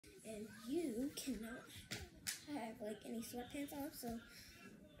and you cannot have like any sweatpants on, so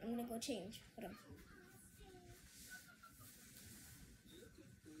I'm gonna go change. Hold on.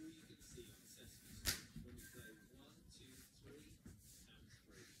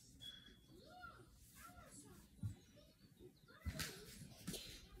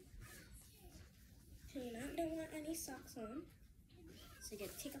 So you don't want any socks on, so you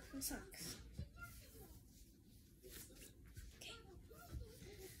gotta take off my socks.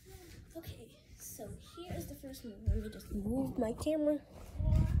 Okay, so here's the first move. Let me just move my camera.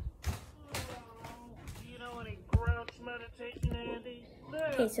 You know any grouch meditation, Andy?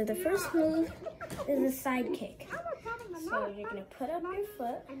 Okay, so the first move is a side kick. So you're gonna put up your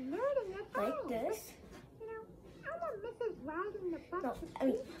foot like this. No, I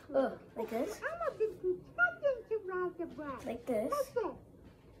mean, like this. Like this.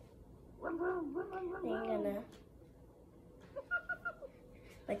 And you're gonna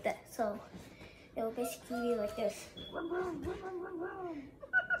like that. So it will basically be like this.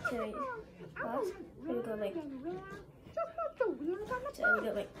 So we go like. So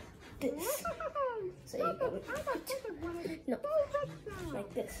we go like this. So you go like, no,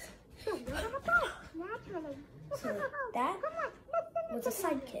 like this. So that was a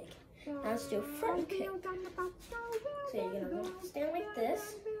side kick. Now let's do a front kick. So you're gonna stand like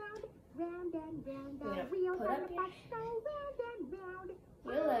this. You're gonna put up your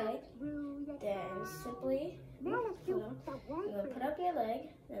leg, then simply, you're gonna put up your leg,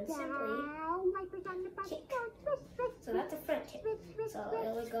 then simply kick. So that's a front kick. So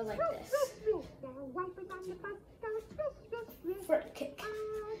it would go like this. Front kick.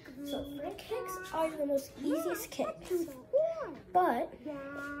 So front kicks are the most easiest kicks. But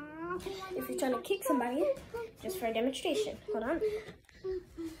if you're trying to kick somebody, just for a demonstration, hold on.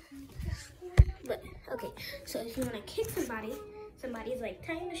 But, okay, so if you want to kick somebody, somebody's like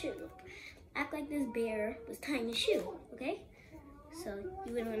tying a shoe. Act like this bear was tying a shoe, okay? So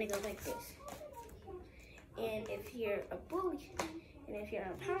you would want to go like this. And if you're a bully, and if you're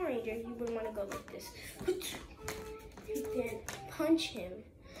a Power Ranger, you would want to go like this. You can punch him,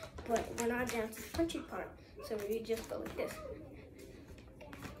 but we're not down to the punching part, so we would just go like this.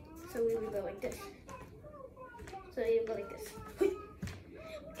 So we would go like this. So you would go like this.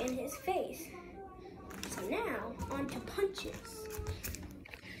 In his face. So now, on to punches.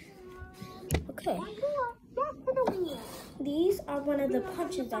 Okay. These are one of the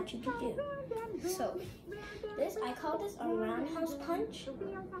punches that you can do. So, I call this a roundhouse punch. You're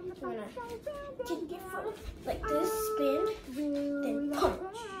gonna kick your foot like this, spin, then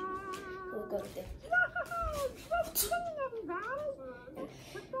punch. We'll go like this.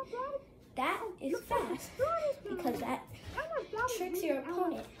 That is fast because that tricks your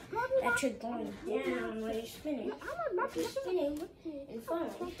opponent that you're going down while you're spinning. If you're spinning and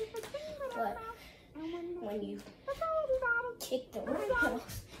falling, but when you kick the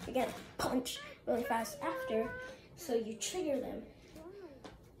roundhouse, you're gonna punch really fast after, so you trigger them.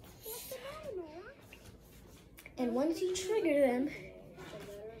 And once you trigger them,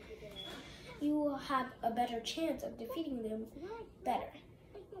 you will have a better chance of defeating them better.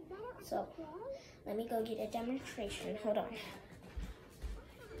 So, let me go get a demonstration. Hold on.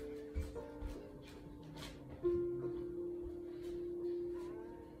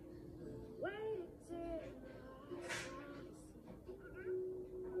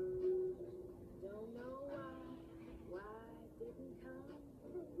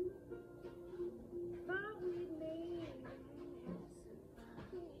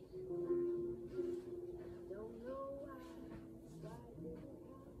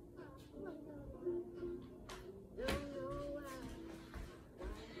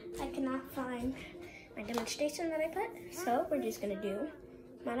 I cannot find my demonstration that I put, so we're just gonna do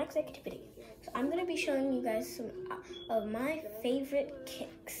my next activity. So I'm gonna be showing you guys some of my favorite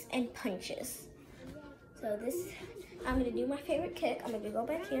kicks and punches. So I'm gonna do my favorite kick. I'm gonna go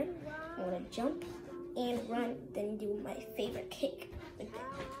back here. I'm gonna jump and run, then do my favorite kick. Like that.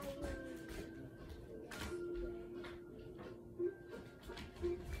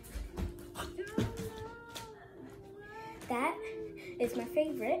 That is my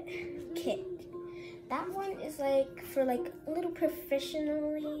favorite kick. That one is like for like a little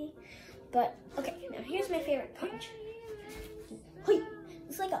professionally, but okay, now here's my favorite punch.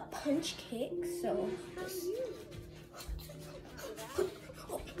 It's like a punch kick, so just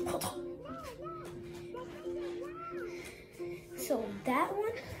so that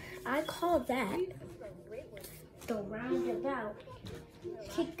one, I call that the roundabout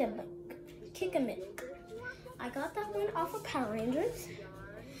kick-a-mick. I got that one off of Power Rangers.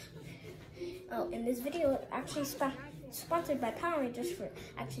 Oh, in this video, it actually sponsored by Power Rangers for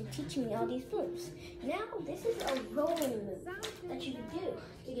actually teaching me all these moves. Now, this is a rolling move that you can do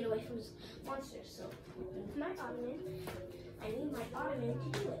to get away from monsters. So, with my ottoman, I need my ottoman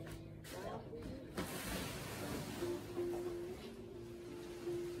to do it. So,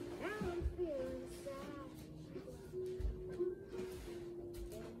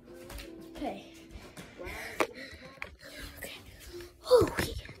 okay. Oh,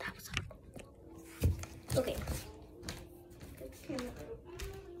 okay, that was up. Okay.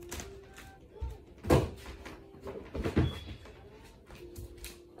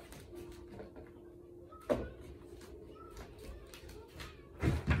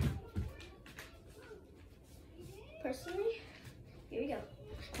 Personally, here we go.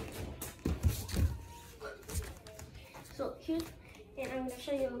 So here's, and I'm gonna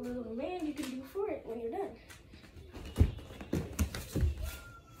show you a little command you can do for it when you're done.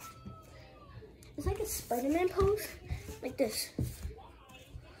 It's like a Spider-Man pose, like this.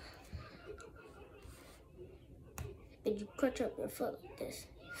 But you crunch up your foot like this.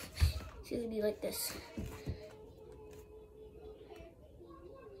 So it'll be like this.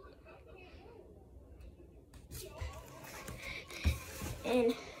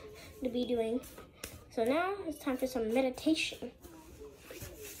 And to be doing, so now it's time for some meditation.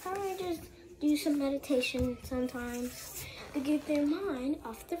 Power Rangers do some meditation sometimes to get their mind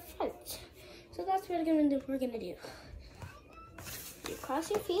off their fight. So that's what we're gonna do. You cross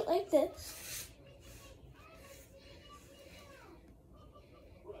your feet like this.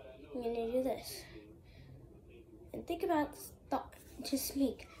 I'm gonna do this. And think about thought. Just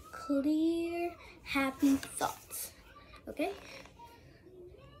make clear, happy thoughts. Okay?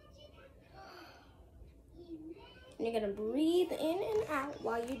 And you're gonna breathe in and out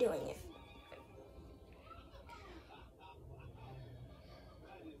while you're doing it.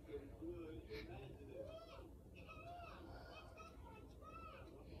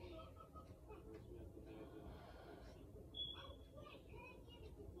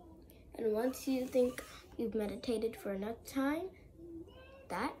 And once you think you've meditated for enough time,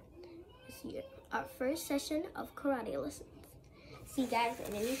 that is our first session of karate lessons. See you guys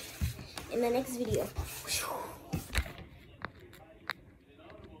in the next video.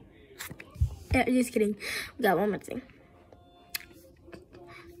 Just kidding. We got one more thing.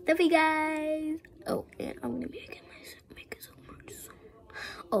 Love you guys. Oh, and I'm gonna make some merch soon.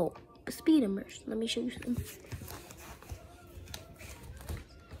 Oh, speed merch. Let me show you something.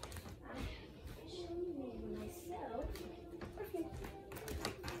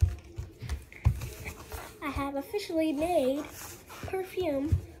 I have officially made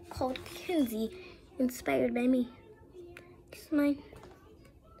perfume called Kenzie, inspired by me. This is mine.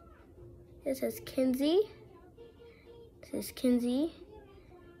 It says Kenzie. It says Kenzie.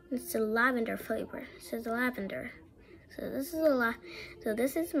 It's a lavender flavor. It says lavender. So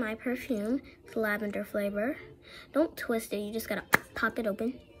this is my perfume. It's lavender flavor. Don't twist it. You just gotta pop it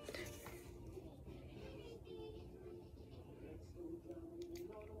open.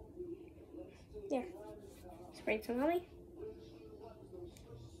 There. Spray some on me.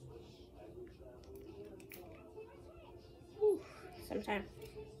 Sometime.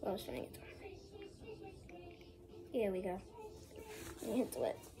 I was trying to get to Here we go. It's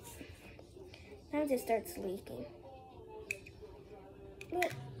wet. Now it just starts leaking.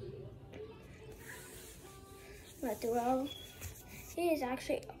 But throughout, it is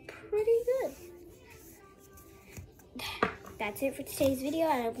actually pretty good. That's it for today's video.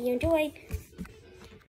 I hope you enjoyed.